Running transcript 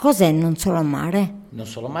Cos'è Non Solo Mare? Non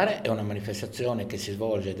Solo Mare è una manifestazione che si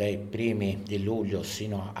svolge dai primi di luglio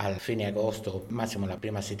sino al fine agosto, massimo la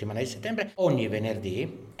prima settimana di settembre, ogni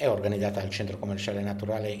venerdì. È organizzata al Centro Commerciale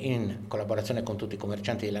Naturale in collaborazione con tutti i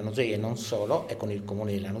commercianti di Lanusei e non solo, e con il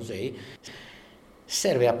comune di Lanusei.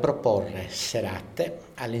 Serve a proporre serate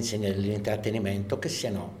all'insegna dell'intrattenimento che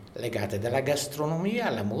siano legate dalla gastronomia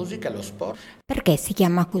alla musica, allo sport. Perché si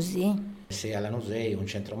chiama così? Sei a Lanusei, un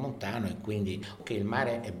centro montano, e quindi che il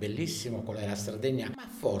mare è bellissimo, quella della Sardegna, ma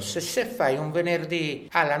forse se fai un venerdì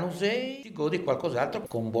a Lanusei ti godi qualcos'altro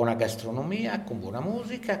con buona gastronomia, con buona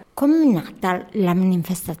musica. Come è nata la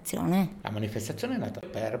manifestazione? La manifestazione è nata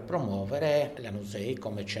per promuovere Lanusei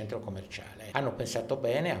come centro commerciale. Hanno pensato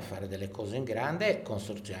bene a fare delle cose in grande,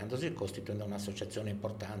 consorziandosi, costituendo un'associazione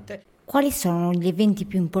importante. Quali sono gli eventi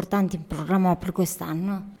più importanti in programma per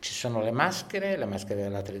quest'anno? Ci sono le maschere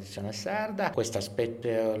della tradizione sarda, questo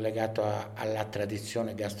aspetto legato alla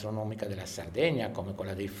tradizione gastronomica della Sardegna, come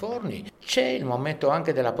quella dei forni. C'è il momento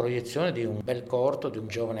anche della proiezione di un bel corto di un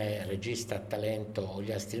giovane regista a talento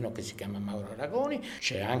ogliastrino che si chiama Mauro Aragoni.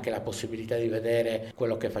 C'è anche la possibilità di vedere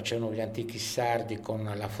quello che facevano gli antichi sardi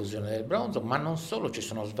con la fusione del bronzo, ma non solo, ci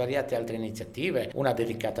sono svariate altre iniziative, una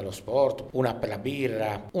dedicata allo sport, una per la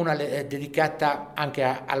birra, una dedicata anche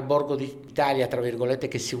al Borgo d'Italia, tra virgolette,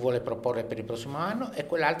 che si vuole proporre per il prossimo anno, e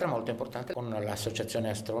quell'altra molto importante con l'associazione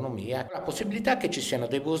Astronomia. La possibilità che ci siano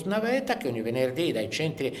dei bus navetta che ogni venerdì dai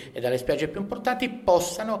centri e dalle spiagge più importanti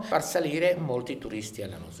possano far salire molti turisti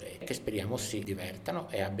alla Lanusei, che speriamo si divertano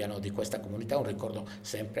e abbiano di questa comunità un ricordo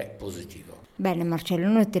sempre positivo. Bene Marcello,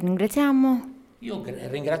 noi ti ringraziamo. Io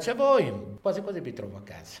ringrazio voi, quasi quasi vi trovo a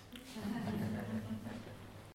casa.